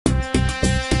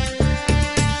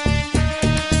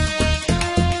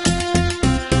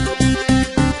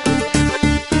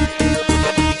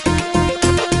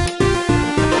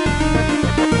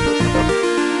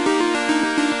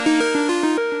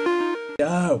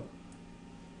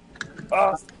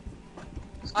Ah,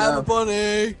 I have a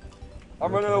bunny.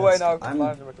 I'm running away now.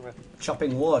 I'm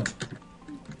chopping wood.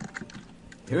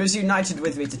 Who is united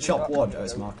with me to chop wood? Oh,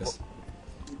 it's Markus.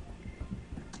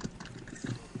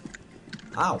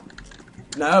 Ow.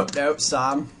 No, no,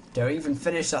 Sam. Don't even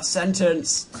finish that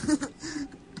sentence.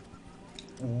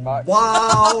 Wow.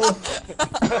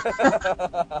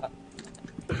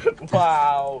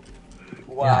 Wow.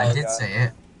 Wow. Yeah, I did guys. say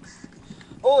it.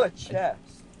 Oh, a chest.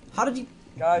 How did you...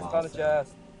 Guys, Wow, found a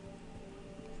chest.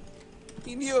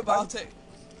 He knew about it.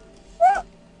 What?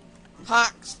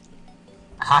 Hacks.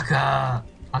 Hacker!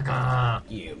 Hacker!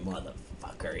 You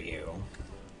motherfucker, you.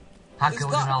 Hacker Is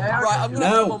with that an alpaca. right? I'm gonna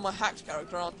No. come on my hacked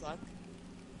character, aren't I?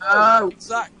 Oh!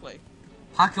 Exactly.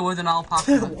 Hacker with an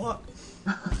alpaca. What?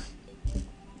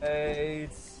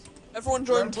 AIDS. Everyone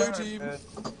join blue team.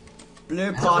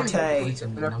 Blue party.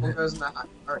 Everyone goes in that hat.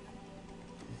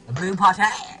 The blue party!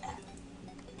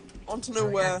 Want to know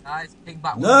where? Guys, pig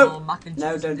back No. with mac and cheese.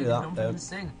 No, don't do that, and don't.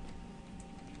 sing.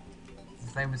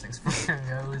 The famous expression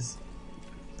goes.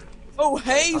 Oh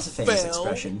hey, That's a famous Phil.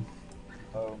 expression.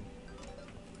 Run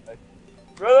away!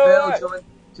 Bill joined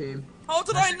the team. How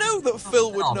did I know that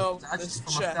Phil would Film. know That's this just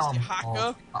from a chest, film you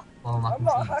hacker? Well, mac I'm and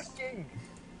not cheese. hacking.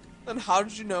 Then how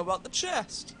did you know about the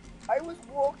chest? I was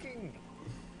walking.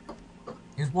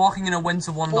 He was walking in a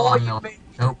winter Or wonderland. you No, may,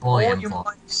 don't bully or him. you For.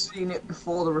 might have seen it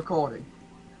before the recording.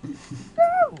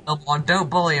 Don't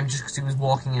bully him just because he was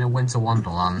walking in a winter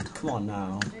wonderland. Come on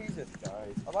now. Jesus,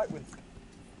 guys. I like Winter.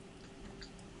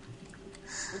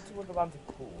 Winter Wonderland's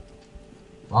cool.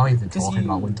 Why are we even Because talking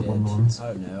about winter did. wonderlands?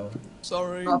 Oh no.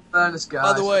 Sorry. Not fairness, guys.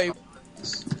 By the way,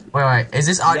 Wait, is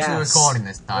this actually Yes. recording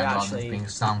this time We rather actually- than being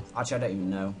sound? Actually, I don't even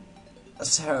know.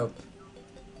 Let's hope.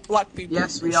 black people.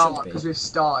 yes, we It are, should be. because we've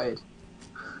started.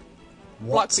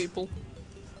 Black What? people.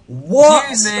 What?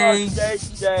 Excuse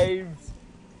me. James.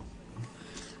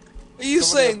 Are you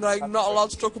Somebody saying else that I'm not allowed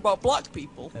to talk about black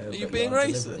people? Oh, Are you but being you're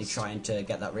deliberately racist? trying to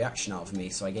get that reaction out of me,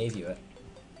 so I gave you it.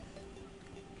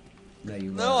 No,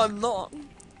 you No, weren't. I'm not.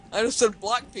 I just said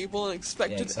black people and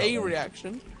expected Yeah, exactly. a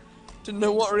reaction. Didn't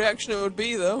know what reaction it would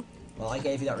be though. Well, I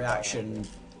gave you that reaction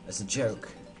as a joke.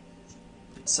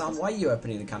 Sam, why are you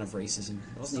opening the can of racism?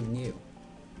 It wasn't even you.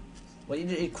 Well,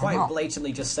 you quite not.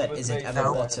 blatantly just said, It was is it me. ever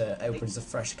No. water opens a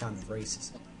fresh can of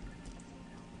racism?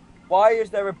 Why is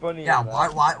there a bunny Yeah, in there?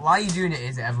 why are you doing it?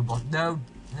 Is it everybody? No.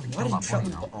 I'm gonna Why kill did you that trap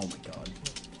bunny the... now. Oh my god.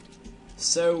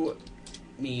 So...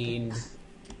 mean.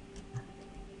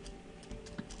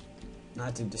 I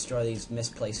had to destroy these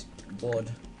misplaced wood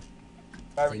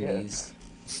Bury it.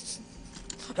 thingies.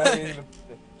 Bury it in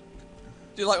the-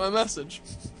 Do you like my message?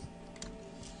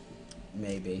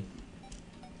 Maybe.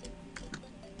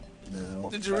 No.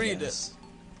 Did you I read guess.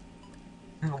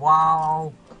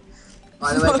 Wow.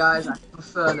 By the way, guys, I have a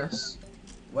furnace.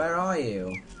 Where are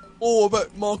you? Oh, I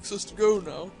bet Markus has to go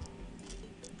now.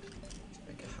 Let's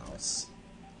make a house.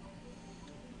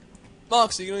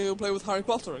 Markus, are you gonna go play with Harry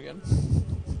Potter again?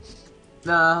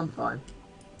 Nah, I'm fine.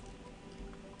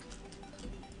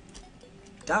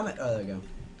 Damn it! Oh, there we go.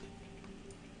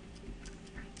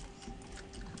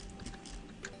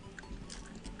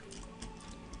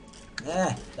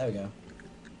 There we go.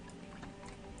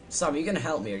 Sam, are you gonna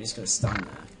help me or are you just gonna stand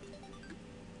there?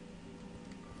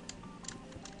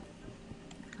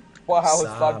 Wow, it's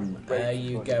Sam, like are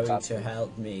you going to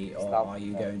help me or are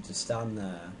you going to stand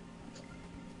there?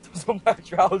 Some my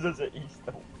trousers at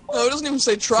Easter. No, it doesn't even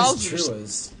say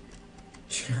trousers.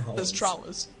 There's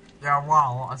trousers. Yeah,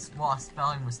 wow, what a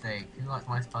spelling mistake. Who likes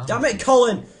my spelling? Damn it,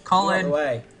 Colin! Colin! Get out of the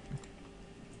way.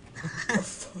 For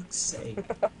fuck's sake.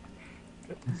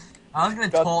 I was gonna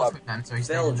God, talk with them so he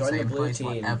stayed Phil, in the join the same blue place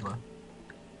team. forever.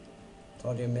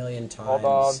 Told you a million times. Hold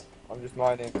on, I'm just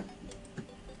mining.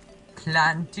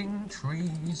 Planting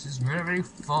trees is very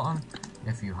fun.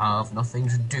 If you have nothing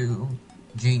to do,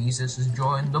 Jesus has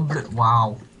joined the blue.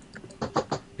 Wow.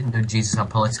 Didn't know Jesus had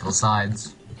political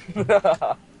sides.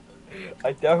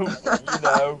 I don't, you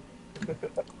know. I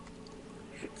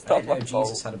Stop didn't know my Jesus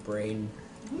fault. had a brain.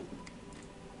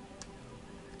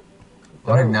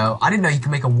 I didn't know. I didn't know you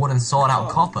could make a wooden sword out of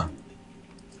Oh. copper.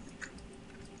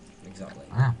 Exactly.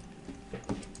 Yeah.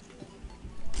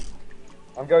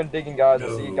 I'm going digging, guys.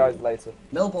 I'll see you guys later.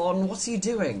 Milbourne, what are you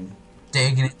doing?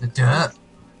 Digging in the dirt.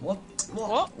 What?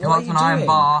 What? You are want you an iron doing?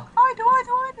 bar? I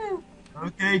do.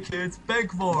 Okay, kids,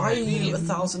 beg for Why are it. you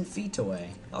 1,000 feet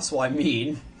away? That's what I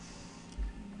mean.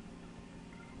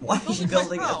 Why are you Building my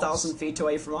building house. 1,000 feet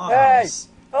away from our Hey! house?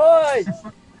 Oi!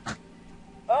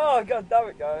 Oh, god damn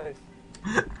it, guys.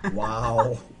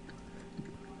 Wow.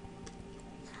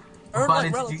 Earn But like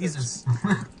it's relatives. Jesus.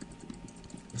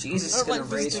 Jesus I is don't going like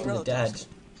to raise visiting from the dead. relatives.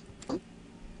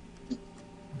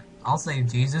 I'll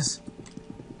save Jesus.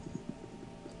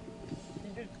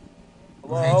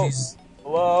 Hello? Hey, Jesus.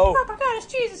 Hello? Oh my god, it's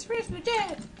Jesus raised from the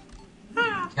dead.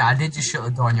 Yeah, I did just shut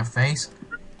the door in your face.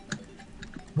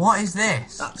 What is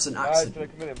this? That's an Guys, accident. can I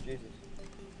come in? I'm Jesus.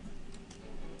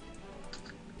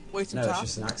 Waiting No, to it's happen.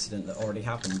 just an accident that already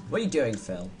happened. What are you doing,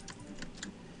 Phil?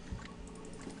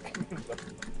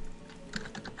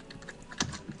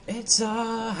 It's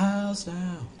our house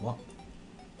now. What?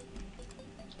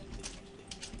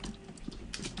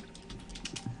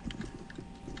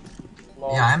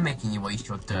 Lol. Yeah, I'm making you waste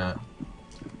your dirt.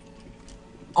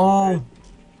 Oh!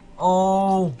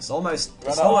 Oh! It's almost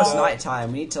Run out. night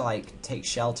time. We need to like take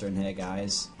shelter in here,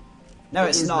 guys. No,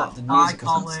 it's is not. The night. music Hi,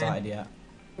 hasn't Colin. started yet.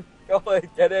 Colin,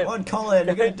 get in. Come on, Colin,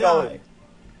 you're gonna Get in, Colin. die.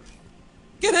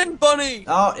 Get in, bunny!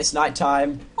 Oh, it's night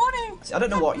time. Bunny! I don't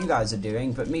know what you guys are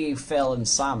doing, but me, Phil, and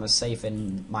Sam are safe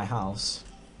in my house.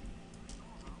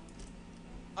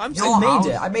 I'm Your I saying made house?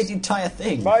 it. I made the entire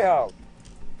thing. My house.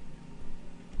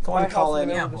 Come My on, house in the Colin.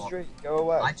 middle Yeah, of the what? street. Go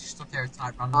away. I just stood there and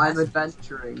typed random I'm messages.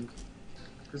 adventuring.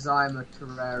 Because I'm a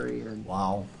Terrarian.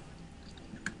 Wow.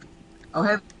 Oh,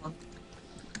 hey.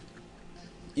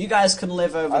 You guys can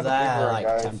live over I'm a there, big like,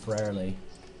 guys. temporarily.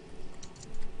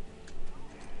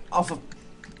 Oh, for...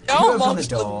 Yeah, I You want open Markus the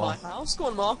to live in door. my house. Go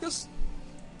on, Marcus.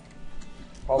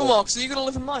 Go Colin. on, Marcus, are you gonna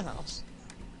live in my house?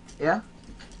 Yeah?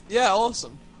 Yeah,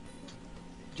 awesome.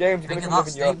 James, you're Figure gonna come that live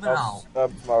in your statement house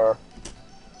tomorrow.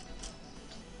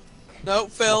 No,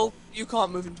 Phil, you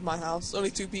can't move into my house. Only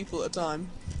 2 people at a time.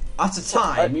 At a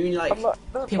time? You mean, like, I'm not-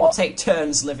 no, people what? take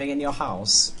turns living in your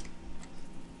house?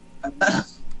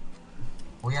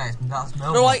 Oh yeah, that's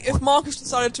Milbourne. No, like, if Marcus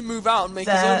decided to move out and make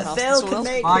his own There, house, Phil then someone can else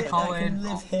make could Bye, it. I Colin. can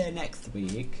live here next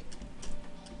week.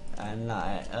 And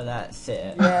that's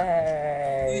it. Excuse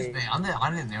Yay. me, I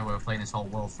didn't know we were playing this whole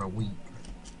world for a week.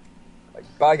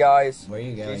 Bye, guys. Where are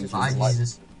you going? Jesus. Bye, Like-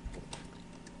 Jesus.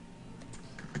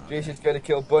 Jesus is gonna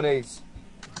kill bunnies.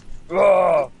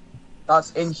 Ugh.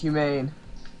 That's inhumane.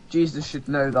 Jesus should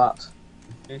know that.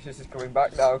 Jesus is coming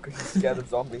back now because he's scared of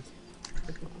zombies.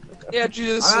 Yeah,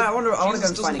 Jesus. I want to go Jesus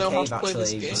and find doesn't a know how cave to play this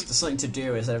actually, game. just something to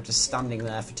do instead of just standing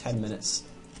there for 10 minutes.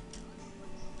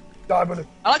 Die, bunny.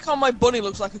 I like how my bunny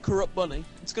looks like a corrupt bunny.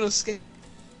 It's gonna escape.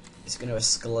 It's going to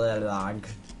escalade.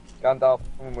 Gandalf,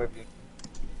 come with you.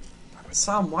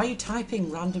 Sam, why are you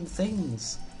typing random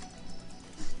things?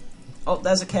 Oh,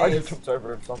 there's a I just cave. jumped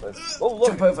over him, something. Oh, look.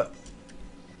 Jump over.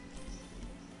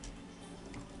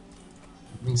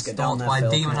 Being get down stalked there, by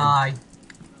Phil, Demon come on. Eye.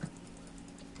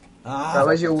 Ah, Right,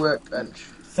 where's your workbench?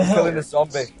 Killing Phil, a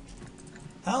zombie.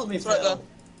 help me, It's right Phil. there.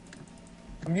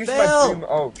 I'm using Phil! my broom.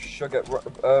 Oh, sugar.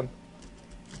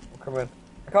 Come in.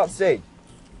 I can't see.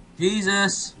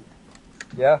 Jesus!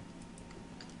 Yeah.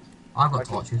 I've got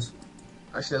Okay. torches.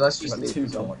 Actually, let's You've just got leave 2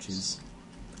 this on. torches.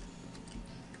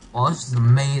 Oh, this is an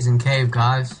amazing cave,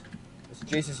 guys.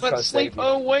 Jesus is trying to Let's sleep. save you.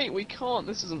 Oh wait, we can't.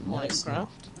 This isn't No, it's Minecraft.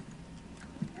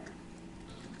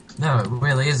 No, it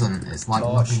really isn't. It's like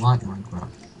Torch. nothing like Minecraft.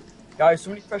 Guys,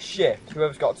 somebody press shift.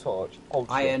 Whoever's got a torch. Hold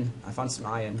shift. Iron. I found some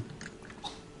iron.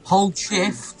 Hold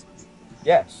shift?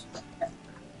 Yes.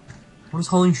 What does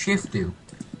holding shift do?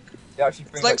 It actually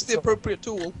brings Selects like, the appropriate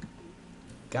tool.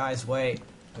 Guys, wait.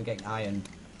 We're getting iron.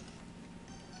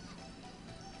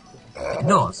 It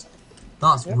does.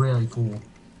 That's really cool.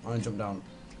 I want to jump down.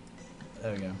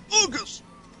 There we go. August!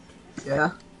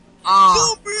 Yeah?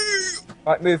 Ah!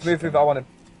 Right, move. I want him.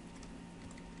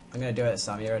 I'm going to do it,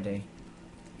 Sam. You ready?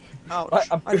 Ouch. Right,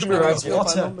 I'm I just moving got around killed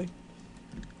by a you. zombie.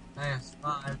 Yes,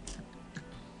 fine.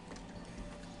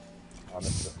 I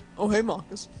missed it. Oh, hey,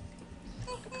 Marcus.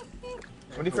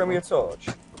 When you throw me a torch?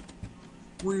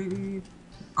 We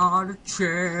are the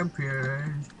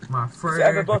champions, my Is it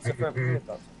ever friend. butter for me?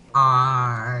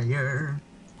 Iron.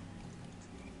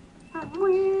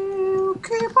 We'll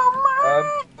keep on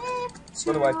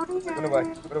Run away.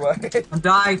 I'm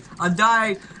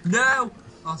dying. No!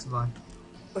 I'll survive.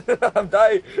 I'm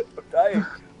dying.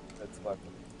 That's fine.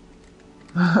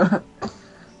 Come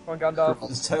on, Gandalf.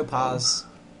 There's topaz.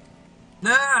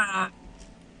 No!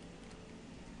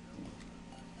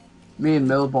 Me and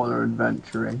Milbourne are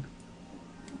adventuring.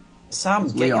 Sam,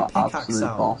 get We your are pickaxe absolute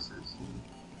out. bosses.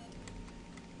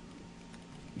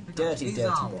 Dirty, He's dirty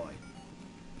out. boy.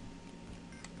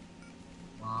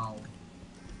 Wow.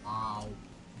 Wow.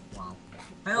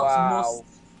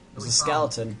 There's a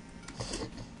skeleton.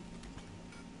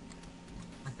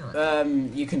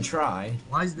 You can try.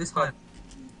 Why is this high?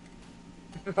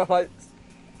 Like,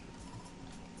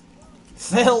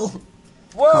 Phil!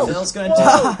 whoa! Phil's gonna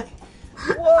Whoa! die!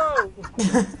 Whoa!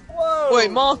 Whoa!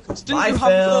 Wait, Marcus, didn't Bye, you have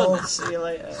Phil! furnace? See you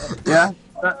later. Yeah?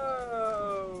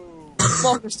 Whoa!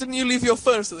 Marcus, didn't you leave your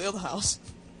furnace at the other house?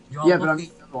 You're Yeah, but I'm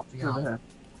lucky. watching over here.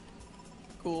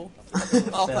 Cool.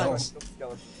 Oh, Phil. thanks.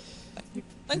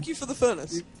 Thank you for the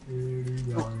furnace.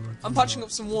 I'm patching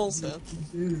up some walls here.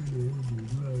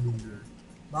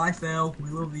 Bye, Phil. We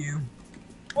love you.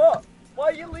 What? Why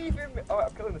are you leaving me? Alright,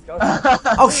 I'm killing this guy.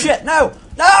 Oh shit! No!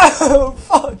 No!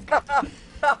 Fuck!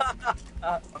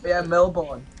 Yeah,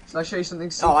 Milbourne. Can I show you something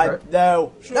secret? Oh,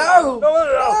 no! No!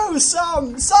 No!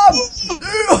 Sam! Sam!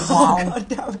 Oh, God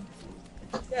damn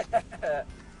it.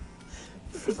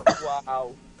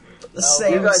 Wow. The You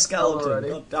same guys skeleton. already.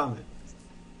 God damn it.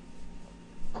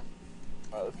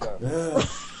 Alright,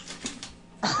 let's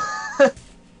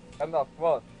go. Enough, come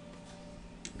on.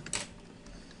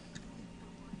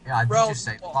 Yeah, I did Bro, just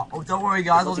say. Oh, don't worry,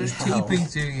 guys. I'll just Bloody hell.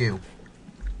 TP to you.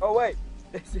 Oh wait,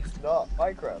 this is not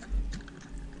Minecraft.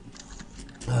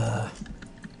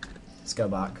 Let's go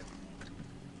back.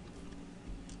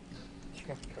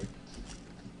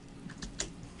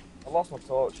 I lost my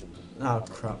torch. Oh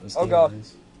crap, there's Oh, God.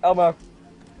 demons. Elmo.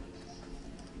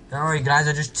 Don't worry, guys.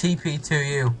 I just TP to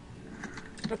you.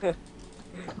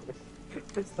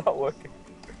 It's not working.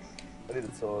 I need a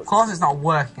torch. Of course, it's not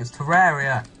working. It's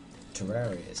Terraria.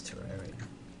 Terraria is Terraria.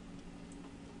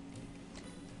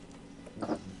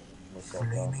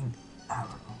 Flaming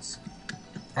arrows.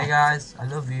 Hey guys, I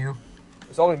love you.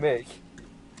 It's only me.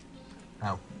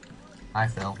 Oh, hi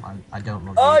Phil. I don't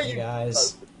love Oh, you. Hey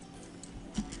guys,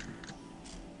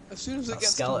 As soon as it that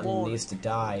gets to skeleton morning, needs to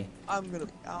die. I'm gonna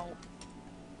be out.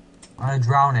 I'm gonna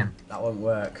drown him. That won't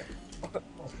work.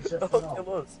 Don't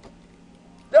kill us.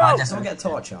 I No! just- Someone get a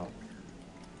torch out.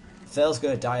 Phil's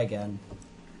gonna die again.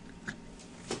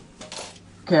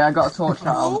 Okay, I got a torch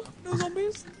out. Oh, no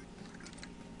zombies.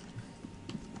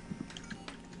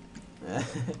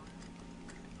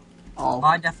 Oh,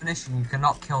 By definition, you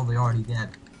cannot kill the already dead.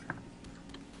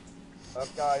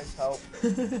 Guys, help.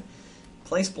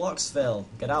 Place blocks, Phil.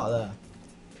 Get out of there.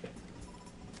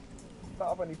 I don't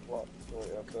have any blocks. Oh,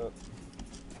 yeah, but...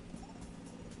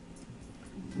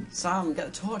 Sam,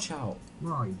 get the torch out.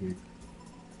 Oh, you did.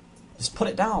 Just put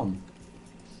it down.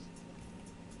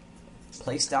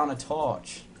 Place down a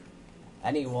torch.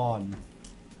 Anyone.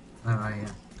 Alright,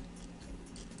 yeah.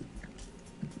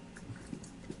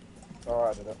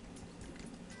 Alright, I did it.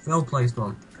 Phil placed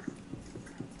one.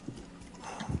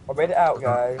 I made it out, I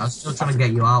guys. was still trying to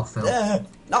get you out, Phil. Yeah.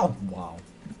 Oh, wow.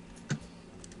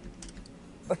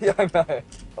 Yeah, I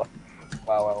know.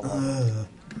 Wow, Elmo.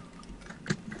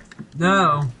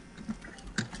 No.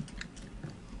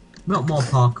 Not more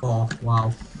parkour.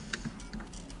 Wow.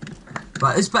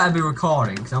 But this better be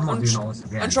recording, because I'm not doing all this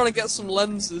again. I'm trying to get some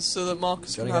lenses so that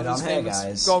Marcus Do can you have wanna his go down here, famous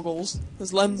guys? goggles.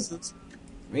 His lenses.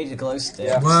 We need a glow stick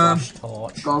Yeah. slash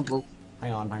torch. goggle.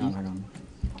 Hang on, hang on, hang on.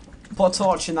 Put a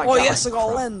torch in that Oh gap. yes, I got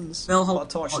a Crap. lens. Phil, Put a hold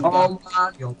torch in the Oh gap.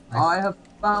 man, your I have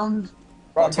found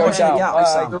Right, Put a torch in the gap, Bye.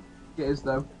 Sam. it is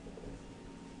though.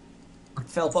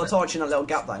 Phil, put a torch in that little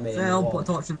gap that I made in the Phil, wall. put a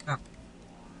torch in the gap.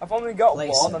 I've only got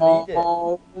Place one, it. I need it.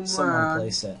 Oh Someone man.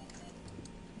 place it.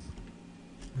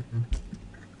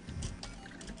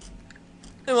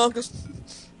 Hey Marcus,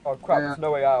 Oh crap, Yeah. there's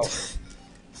no way out.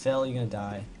 Phil, you're gonna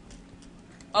die.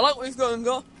 I like what you've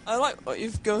got. I like what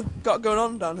you've got going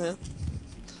on down here.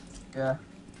 Yeah.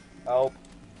 Help.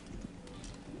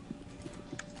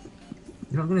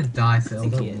 You're not gonna die, I Phil.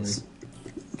 think Don't he worry. is.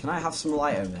 Can I have some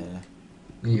light over here?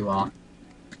 Here you are.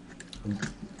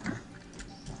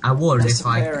 I would if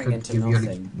I Disappearing could into give you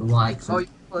nothing. the likes. Oh, Of... you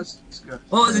close. It's good.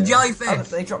 Oh, there's a Oh, jellyfish!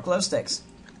 they drop glow sticks.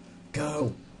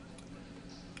 Go.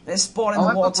 They spawn in Oh, the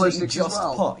I've got water glow that you sticks just as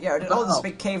well. put. Yeah, oh, there's a Oh.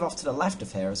 big cave off to the left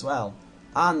of here as well.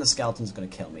 And the skeleton's gonna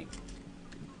kill me.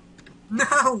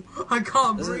 No! I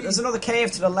can't breathe! There's another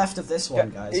cave to the left of this one,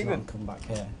 Yeah, guys. even. Come on, come back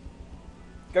here.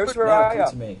 Go to No, Terraria. come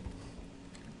to me.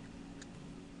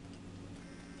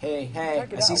 Hey, hey,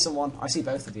 Check it I see out. someone. I see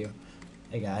both of you.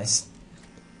 Hey, guys.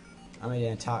 I'm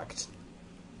being attacked.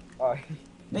 Alright,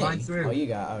 Me? Mine through. Oh, you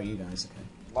guys,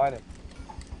 okay. mine it.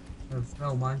 Oh,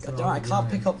 Phil, mine's God not damn it, I can't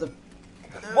right. pick up the...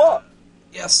 What?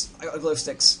 Yes, I got the glow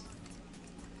sticks.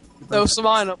 There was some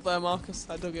iron up there, Marcus.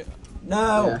 I dug it.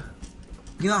 No! Yeah.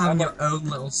 You're not having your own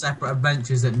little separate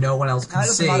adventures that no one else It can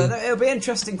doesn't see. matter. It'll be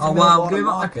interesting for Oh, wow, Milbourne give and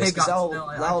up my Marcus, pickaxe, because Phil,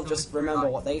 I they'll actually just feel remember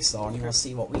like- what they saw and we'll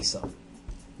see what we saw.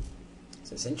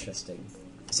 So it's interesting.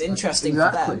 It's interesting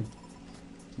Exactly. for them.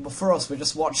 But for us, we're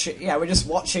just watching. Yeah, we're just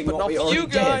watching But what not we for already you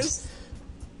guys.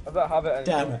 I don't have it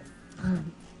did. anymore. Damn it.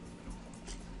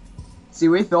 See,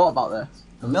 we thought about this.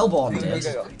 Well, Milbourne Phil,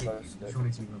 did. Okay. Which one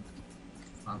is you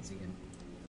fancy again?